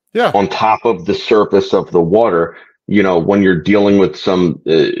on top of the surface of the water, when you're dealing with some,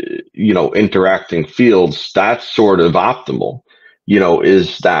 interacting fields, that's sort of optimal,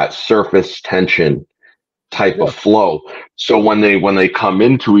 is that surface tension type of flow. So when they come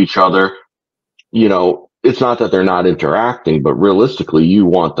into each other, it's not that they're not interacting, but realistically, you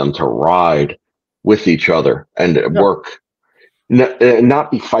want them to ride with each other and work, not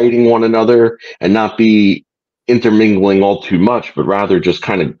be fighting one another and not be intermingling all too much, but rather just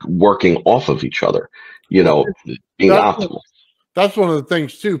kind of working off of each other, being optimal. That's one of the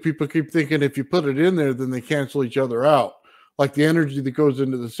things too. People keep thinking if you put it in there, then they cancel each other out. Like the energy that goes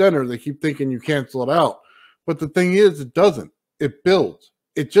into the center, they keep thinking you cancel it out. But the thing is, it doesn't. It builds.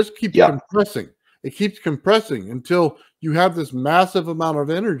 It just keeps compressing. It keeps compressing until you have this massive amount of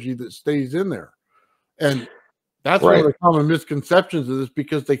energy that stays in there. And that's one of the common misconceptions of this,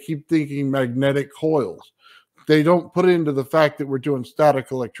 because they keep thinking magnetic coils. they don't put it into the fact that we're doing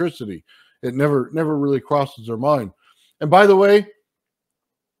static electricity. It never really crosses their mind. And by the way,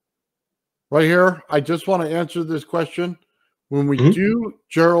 right here, I just want to answer this question. When we do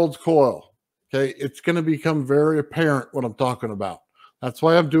Gerald's coil, okay, it's going to become very apparent what I'm talking about. That's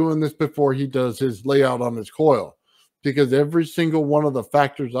why I'm doing this before he does his layout on his coil, because every single one of the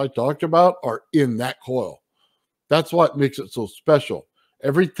factors I talked about are in that coil. That's what makes it so special.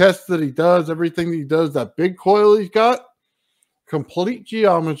 Every test that he does, everything that he does, that big coil he's got, complete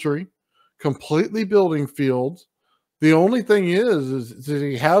geometry, completely building fields. The only thing is does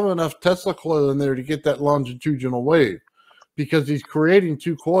he have enough Tesla coil in there to get that longitudinal wave? Because he's creating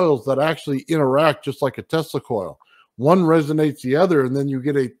two coils that actually interact just like a Tesla coil. One resonates the other, and then you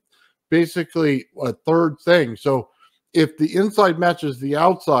get basically a third thing. So if the inside matches the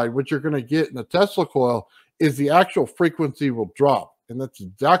outside, what you're going to get in a Tesla coil is the actual frequency will drop. And that's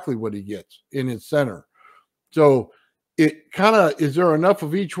exactly what he gets in his center. So it kind of, is there enough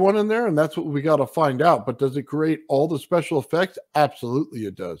of each one in there? And that's what we got to find out. But does it create all the special effects? Absolutely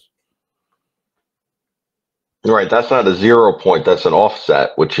it does. Right. That's not a 0 point. That's an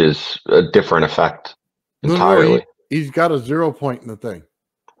offset, which is a different effect entirely. No, he's got a 0 point in the thing.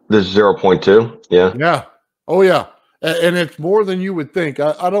 This is 0.2. Yeah. Yeah. Oh, yeah. And it's more than you would think.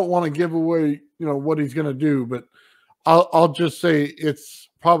 I don't want to give away, what he's going to do, but I'll just say it's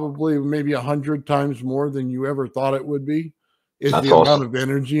probably maybe 100 times more than you ever thought it would be. Is That's the awesome. amount of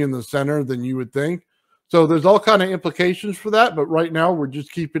energy in the center than you would think. So there's all kind of implications for that, but right now we're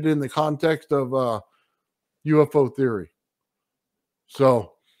just keeping it in the context of UFO theory.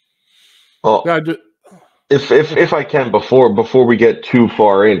 So, well, yeah, if I can, before we get too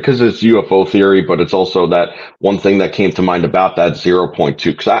far in, because it's UFO theory, but it's also that one thing that came to mind about that 0.2.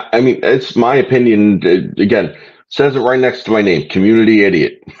 Because I mean, it's my opinion. Again, says it right next to my name, community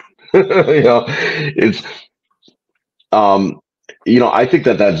idiot. It's I think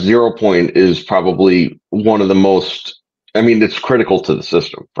that 0 point is probably one of the most. I mean, it's critical to the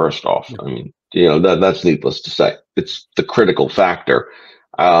system. First off, I mean, that's needless to say. It's the critical factor.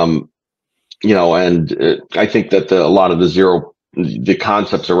 And I think that a lot of the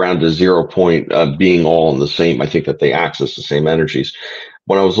concepts around the 0 point being all in the same, I think that they access the same energies.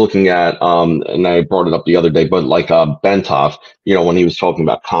 When I was looking at, and I brought it up the other day, but like Bentov, when he was talking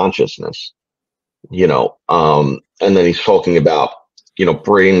about consciousness, and then he's talking about,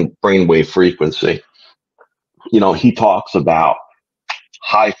 brainwave frequency, he talks about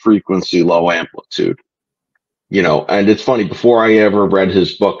high frequency, low amplitude. And it's funny, before I ever read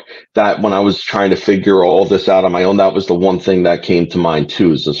his book, that when I was trying to figure all this out on my own, that was the one thing that came to mind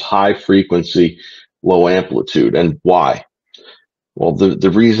too, is this high frequency, low amplitude. And why? Well, the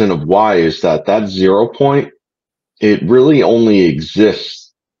reason of why is that 0 point, it really only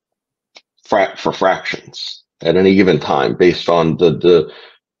exists for fractions at any given time based on the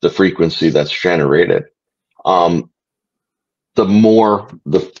frequency that's generated. The more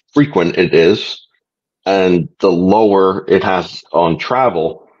the frequent it is, and the lower it has on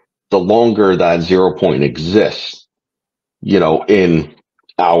travel, the longer that 0 point exists, in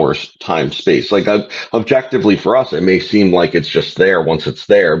hours, time, space. Like objectively for us, it may seem like it's just there once it's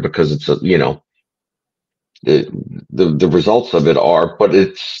there because it's the results of it are, but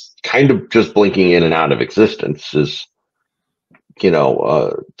it's kind of just blinking in and out of existence is,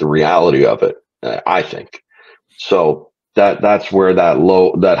 the reality of it, I think. So that's where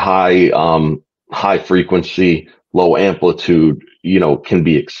that high frequency, low amplitude, can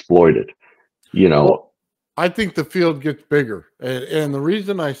be exploited, Well, I think the field gets bigger. And the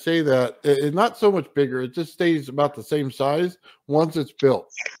reason I say that is not so much bigger. It just stays about the same size once it's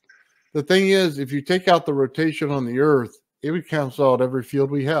built. The thing is, if you take out the rotation on the Earth, it would cancel out every field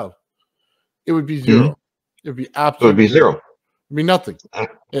we have. It would be zero. Mm-hmm. It would be absolutely zero. It'd be nothing.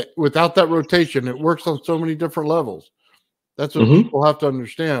 Without that rotation, it works on so many different levels. That's what people have to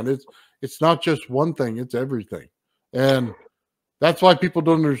understand. It's not just one thing, it's everything. And that's why people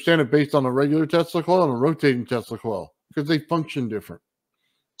don't understand it based on a regular Tesla coil and a rotating Tesla coil, because they function different.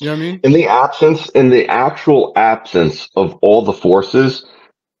 You know what I mean? In the actual absence of all the forces,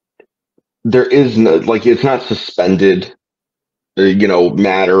 there is no, like, it's not suspended,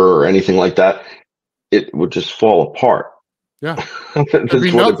 matter or anything like that. It would just fall apart. Yeah. That's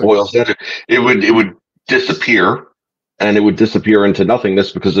what it boils down to. It would disappear, and it would disappear into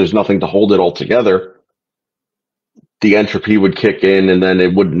nothingness because there's nothing to hold it all together. The entropy would kick in, and then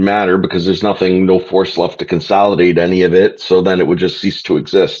it wouldn't matter because there's no force left to consolidate any of it. So then it would just cease to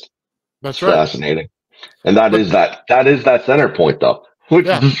exist. That's it's right. Fascinating. And that is that center point, though. which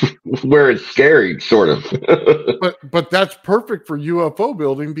Yeah. is where it's scary, sort of. But that's perfect for UFO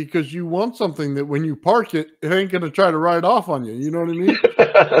building because you want something that when you park it, it ain't going to try to ride off on you. You know what I mean?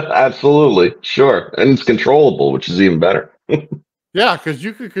 Absolutely, sure, and it's controllable, which is even better. Yeah, because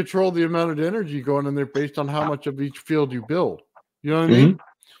you could control the amount of energy going in there based on how much of each field you build. You know what I mean?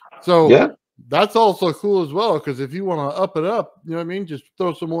 So Yeah, that's also cool as well, because if you want to up it up, you know what I mean? Just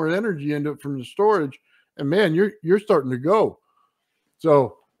throw some more energy into it from the storage, and man, you're starting to go.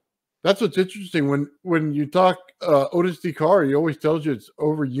 So that's what's interesting. When you talk Otis D. Carr, he always tells you it's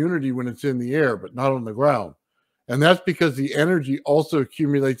over unity when it's in the air, but not on the ground. And that's because the energy also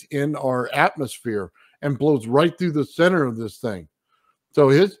accumulates in our atmosphere and blows right through the center of this thing. So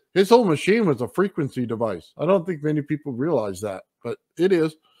his whole machine was a frequency device. I don't think many people realize that, but it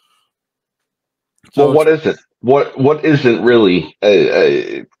is. So well, what is it? What isn't really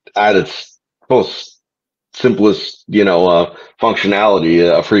at its most simplest,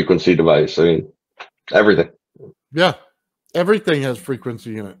 functionality, a frequency device? I mean, everything. yeah, everything has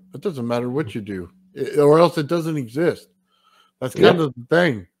frequency in it. It doesn't matter what you do, or else it doesn't exist. That's kind of the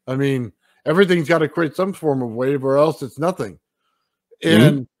thing. I mean, everything's got to create some form of wave, or else it's nothing.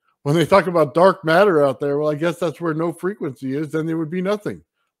 And when they talk about dark matter out there, well, I guess that's where no frequency is. Then there would be nothing.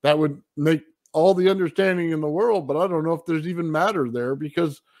 That would make all the understanding in the world. But I don't know if there's even matter there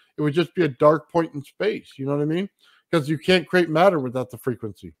because it would just be a dark point in space. You know what I mean? Because you can't create matter without the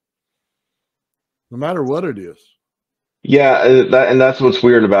frequency, no matter what it is. Yeah, and that's what's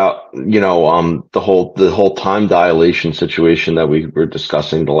weird about the whole time dilation situation that we were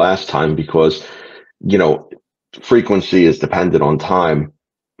discussing the last time, because frequency is dependent on time,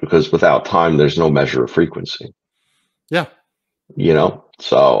 because without time there's no measure of frequency. Yeah.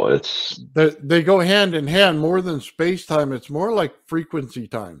 So it's They go hand in hand more than space time. It's more like frequency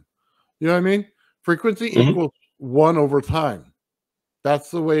time. You know what I mean? Frequency equals 1 over time. That's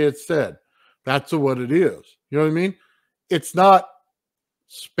the way it's said. That's what it is. You know what I mean? It's not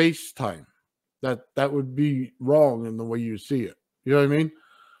space time. That would be wrong in the way you see it. You know what I mean?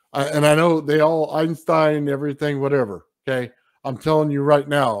 And I know they all Einstein, everything, whatever. Okay. I'm telling you right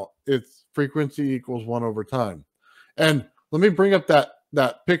now, it's frequency equals 1 over time. And let me bring up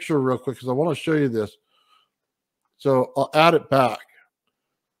that picture real quick because I want to show you this. So I'll add it back.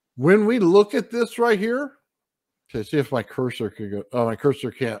 When we look at this right here, okay, see if my cursor could go. Oh, my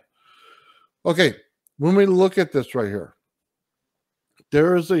cursor can't. Okay. When we look at this right here,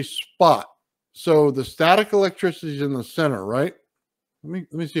 there is a spot. So the static electricity is in the center, right?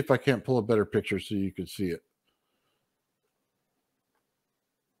 Let me see if I can't pull a better picture so you can see it.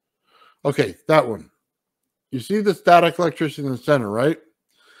 Okay, that one. You see the static electricity in the center, right?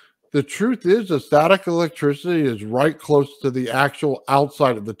 The truth is the static electricity is right close to the actual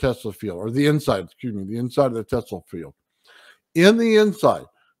outside of the Tesla field, or the inside, the inside of the Tesla field. In the inside.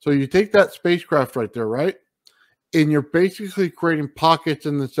 So you take that spacecraft right there, right? And you're basically creating pockets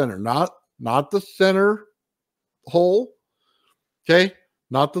in the center, not the center hole, okay?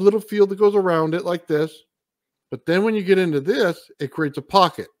 Not the little field that goes around it like this. But then when you get into this, it creates a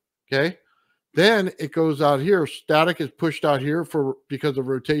pocket, okay? Then it goes out here. Static is pushed out here because of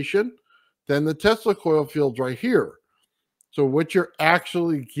rotation. Then the Tesla coil field's right here. So what you're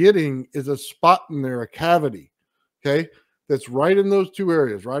actually getting is a spot in there, a cavity, okay? That's right in those two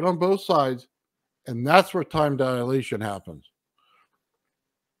areas, right on both sides. And that's where time dilation happens.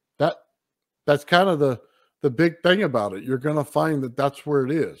 That's kind of the big thing about it. You're going to find that that's where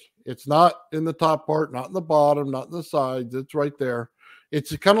it is. It's not in the top part, not in the bottom, not in the sides. It's right there.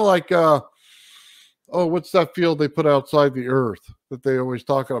 It's kind of like, what's that field they put outside the Earth that they always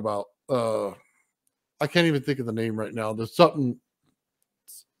talking about? I can't even think of the name right now. There's something.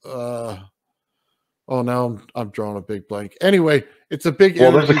 Now I'm drawing a big blank. Anyway, it's a big.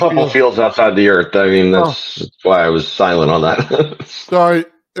 Well, there's a couple fields outside the Earth. I mean, that's why I was silent on that. Sorry,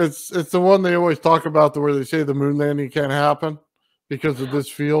 it's the one they always talk about, where they say the moon landing can't happen because of this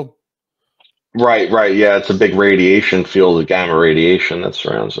field. Right. Yeah, it's a big radiation field, the gamma radiation that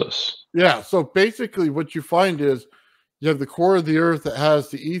surrounds us. Yeah. So basically, what you find is you have the core of the Earth that has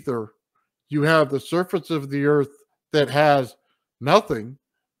the ether. You have the surface of the Earth that has nothing.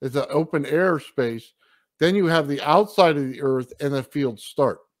 It's an open air space. Then you have the outside of the Earth and the fields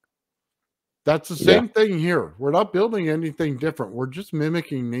start. That's the same thing here. We're not building anything different. We're just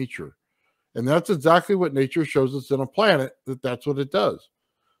mimicking nature. And that's exactly what nature shows us in a planet, that's what it does.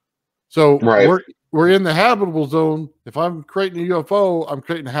 So we're in the habitable zone. If I'm creating a UFO, I'm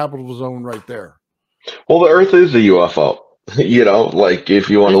creating a habitable zone right there. Well, the Earth is a UFO. You know, like if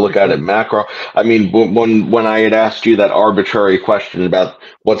you want to look at it macro, I mean, when I had asked you that arbitrary question about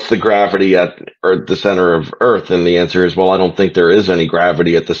what's the gravity at Earth, the center of Earth, and the answer is, well, I don't think there is any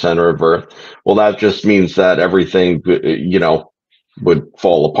gravity at the center of Earth. Well, that just means that everything, you know, would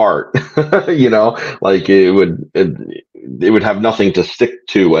fall apart. You know, like it would have nothing to stick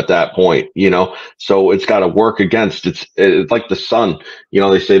to at that point. You know, so it's got to work against it's like the sun. You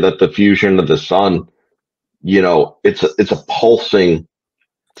know, they say that the fusion of the sun, you know, it's a pulsing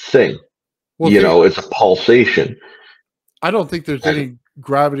thing. Well, You see, know, it's a pulsation. I don't think there's any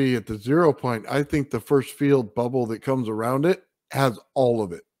gravity at the 0 point. I think the first field bubble that comes around it has all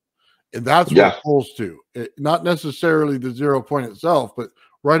of it. And that's where Yeah. it pulls to. Not necessarily the 0 point itself, but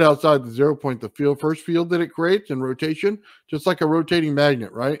right outside the 0 point, the first field that it creates in rotation, just like a rotating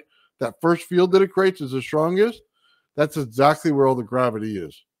magnet, right? That first field that it creates is the strongest. That's exactly where all the gravity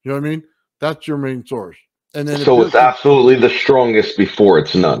is. You know what I mean? That's your main source. And then So it's absolutely the strongest before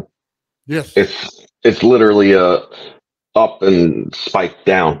it's none. Yes. It's literally a up and spike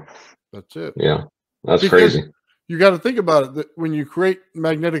down. That's it. Yeah. That's crazy. You got to think about it, that when you create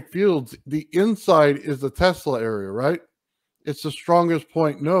magnetic fields, the inside is the Tesla area, right? It's the strongest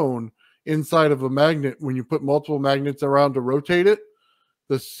point known inside of a magnet. When you put multiple magnets around to rotate it,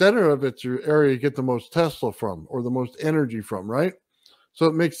 the center of it's your area you get the most Tesla from, or the most energy from, right? So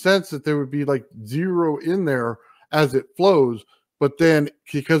it makes sense that there would be like 0 in there as it flows, but then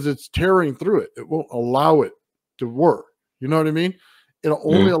because it's tearing through it, it won't allow it to work. You know what I mean? It'll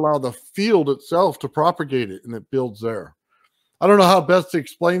only allow the field itself to propagate it, and it builds there. I don't know how best to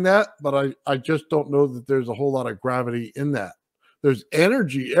explain that, but I just don't know that there's a whole lot of gravity in that. There's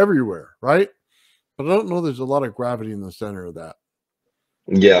energy everywhere, right? But I don't know there's a lot of gravity in the center of that.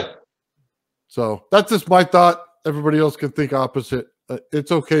 Yeah. So that's just my thought. Everybody else can think opposite.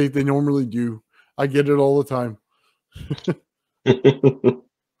 It's okay. They normally do. I get it all the time.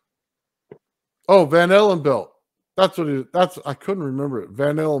 Oh, Van Allen belt. That's what it is. That's, I couldn't remember it.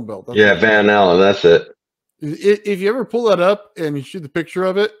 Van Allen belt. That's yeah, Van Allen. That's it. If you ever pull that up and you see the picture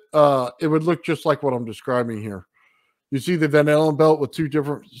of it, it would look just like what I'm describing here. You see the Van Allen belt with 2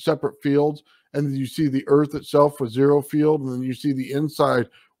 different separate fields, and then you see the Earth itself with 0 field, and then you see the inside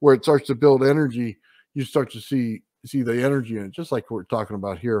where it starts to build energy. You start to see the energy in it, just like we're talking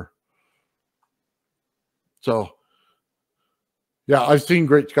about here. So, yeah, I've seen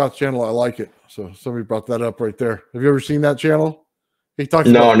Great Scott's channel. I like it. So somebody brought that up right there. Have you ever seen that channel? He talks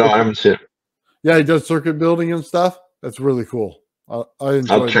about I haven't seen it. Yeah, he does circuit building and stuff. That's really cool. I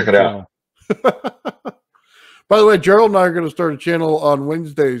enjoy I'll check it out. By the way, Gerald and I are going to start a channel on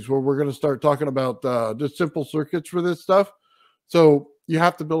Wednesdays where we're going to start talking about just simple circuits for this stuff. So you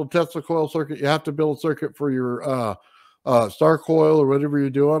have to build a Tesla coil circuit. You have to build a circuit for your star coil or whatever you're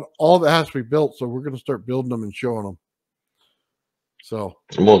doing. All that has to be built. So we're going to start building them and showing them. So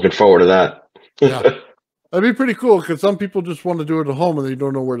I'm looking forward to that. Yeah, that'd be pretty cool because some people just want to do it at home and they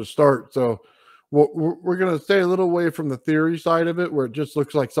don't know where to start. So we're going to stay a little away from the theory side of it where it just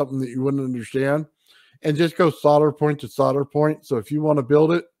looks like something that you wouldn't understand, and just go solder point to solder point. So if you want to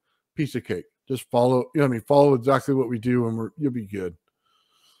build it, piece of cake. Just follow, you know what I mean? Follow exactly what we do and you'll be good.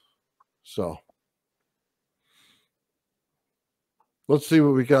 So let's see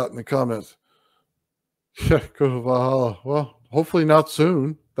what we got in the comments. Yeah, go to Valhalla. Well, hopefully not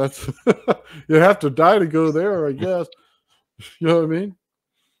soon. That's you have to die to go there, I guess. You know what I mean?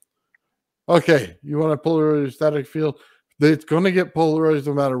 Okay, you want a polarized static field? It's going to get polarized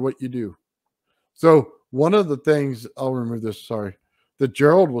no matter what you do. So one of the things, I'll remove this, sorry, that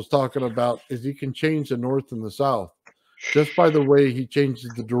Gerald was talking about is you can change the north and the south just by the way he changes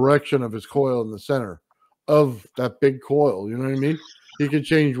the direction of his coil in the center of that big coil. You know what I mean? He can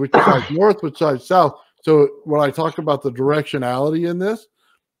change which side north, which side south. So when I talk about the directionality in this,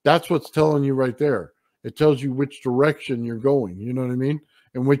 that's what's telling you right there. It tells you which direction you're going. You know what I mean?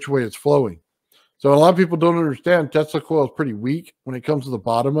 And which way it's flowing. So a lot of people don't understand Tesla coil is pretty weak when it comes to the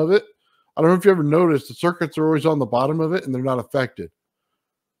bottom of it. I don't know if you ever noticed the circuits are always on the bottom of it and they're not affected.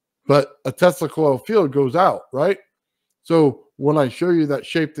 But a Tesla coil field goes out, right? So when I show you that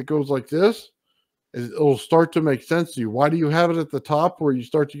shape that goes like this, it'll start to make sense to you. Why do you have it at the top where you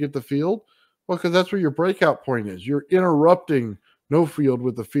start to get the field? Well, because that's where your breakout point is. You're interrupting no field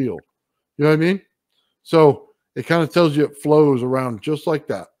with the field. You know what I mean? So it kind of tells you it flows around just like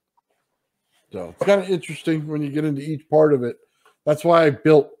that. So it's kind of interesting when you get into each part of it. That's why I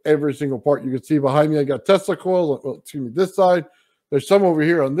built every single part. You can see behind me, I got Tesla coils. Well, excuse me, this side. There's some over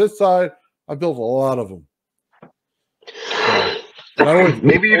here on this side. I built a lot of them. So,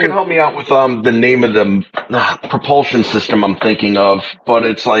 maybe you can help me out with the name of the propulsion system I'm thinking of, but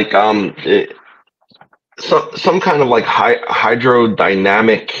it's like some kind of like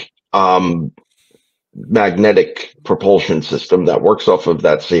hydrodynamic magnetic propulsion system that works off of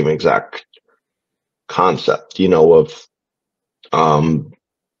that same exact concept, of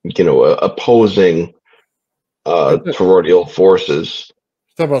opposing toroidal forces.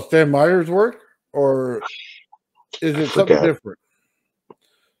 Talk about Stan Meyer's work, or is it something different?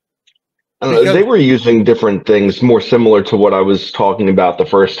 They were using different things, more similar to what I was talking about the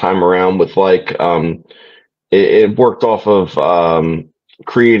first time around. With like, it worked off of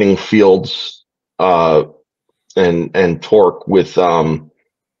creating fields and torque with different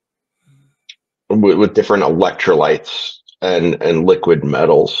electrolytes and liquid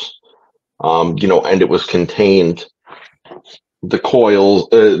metals. And it was contained. The coils,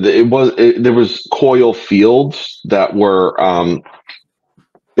 there was coil fields that were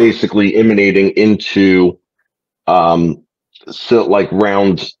basically emanating into like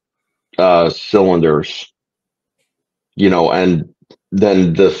round cylinders, and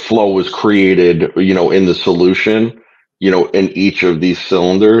then the flow was created, in the solution, in each of these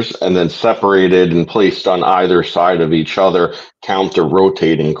cylinders, and then separated and placed on either side of each other, counter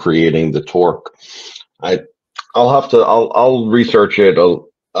rotating, creating the torque. I'll research it a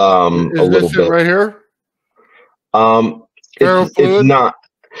little bit. Right here? It's not.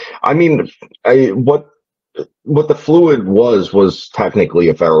 I mean, what the fluid was technically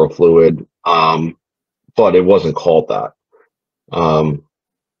a ferrofluid, but it wasn't called that.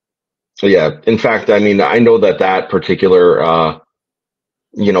 So yeah, in fact, I mean, I know that particular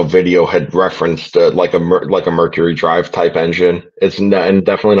video had referenced like a Mercury drive type engine. It's and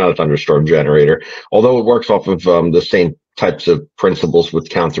definitely not a thunderstorm generator, although it works off of the same types of principles with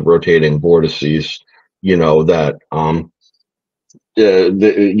counter rotating vortices. That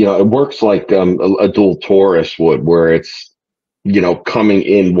it works like a dual torus would, where it's coming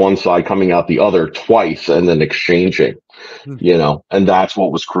in one side, coming out the other twice, and then exchanging. And that's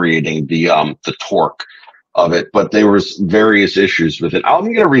what was creating the torque of it. But there was various issues with it. I'm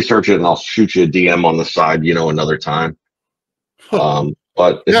going to research it and I'll shoot you a DM on the side, another time.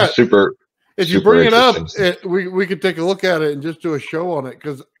 But it's super. If you bring it up, we could take a look at it and just do a show on it,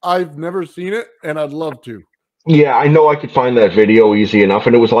 because I've never seen it and I'd love to. Yeah, I know I could find that video easy enough,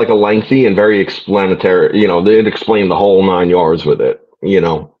 and it was like a lengthy and very explanatory. They'd explain the whole 9 yards with it.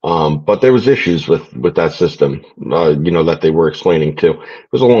 But there was issues with that system. That they were explaining too.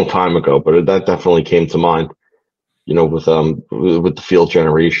 It was a long time ago, but that definitely came to mind. With the field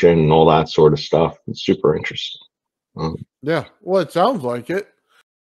generation and all that sort of stuff. It's super interesting. Yeah, well, it sounds like it.